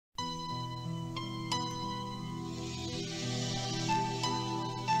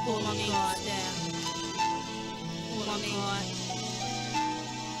Oh my God. Oh my God.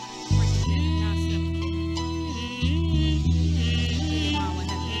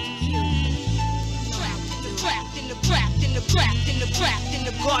 Trapped in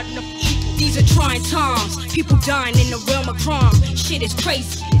the garden of evil. These are trying times, people dying in the realm of crime. Shit is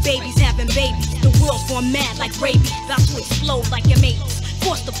crazy, babies having babies. The world's going mad like rabies, about to explode like your mates.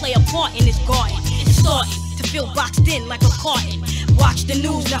 Forced to play a part in this garden. It's starting to feel boxed in like a carton. Watch the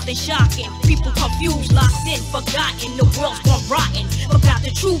news, nothing shocking. People confused, locked in, forgotten. The world's gone rotten, forgot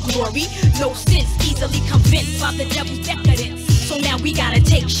the true glory. No sense, easily convinced by the devil's decadence. So now we gotta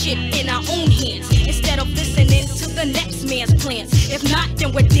take shit in our own hands instead of listening to the next man's plans. If not,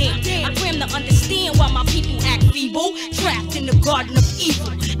 then we're damned. I cram to understand why my people act feeble, trapped in the garden of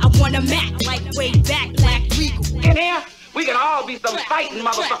evil. I wanna Mac like way back, Black Regal. In here, we can all be some fighting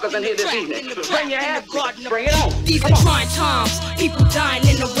motherfuckers in here this evening. Bring your ass, bring it on. These are trying times, people dying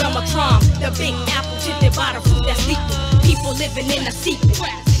in the realm of crime. The big apple tinted by the fruit that's lethal. People living in a sequel.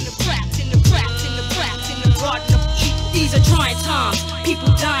 Trapped in the garden of evil. These are trying times,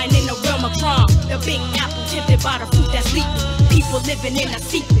 people dying in the realm of crime. The big apple tinted by the fruit that's lethal. People living in a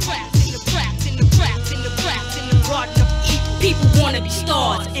sequel. Trapped in the garden of evil. People wanna be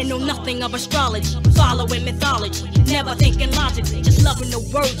stars and know nothing of astrology. Following mythology, never thinking logically, just loving the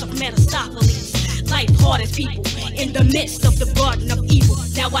words of Mephistopheles. Life hard as people in the midst of the garden of evil.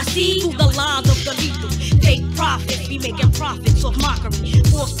 Now I see through the lies of the lethal. Fake prophets be making profits off mockery.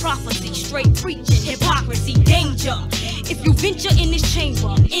 False prophecy, straight preaching, hypocrisy, danger. If you venture in this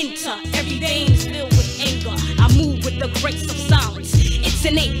chamber, enter. Every vein is filled with anger. I move with the grace of silence. It's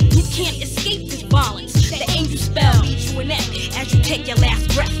innate, you can't escape this violence. The angel spell leaves you in that as you take your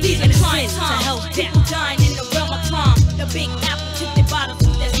last breath. These are trying times, to hell's death.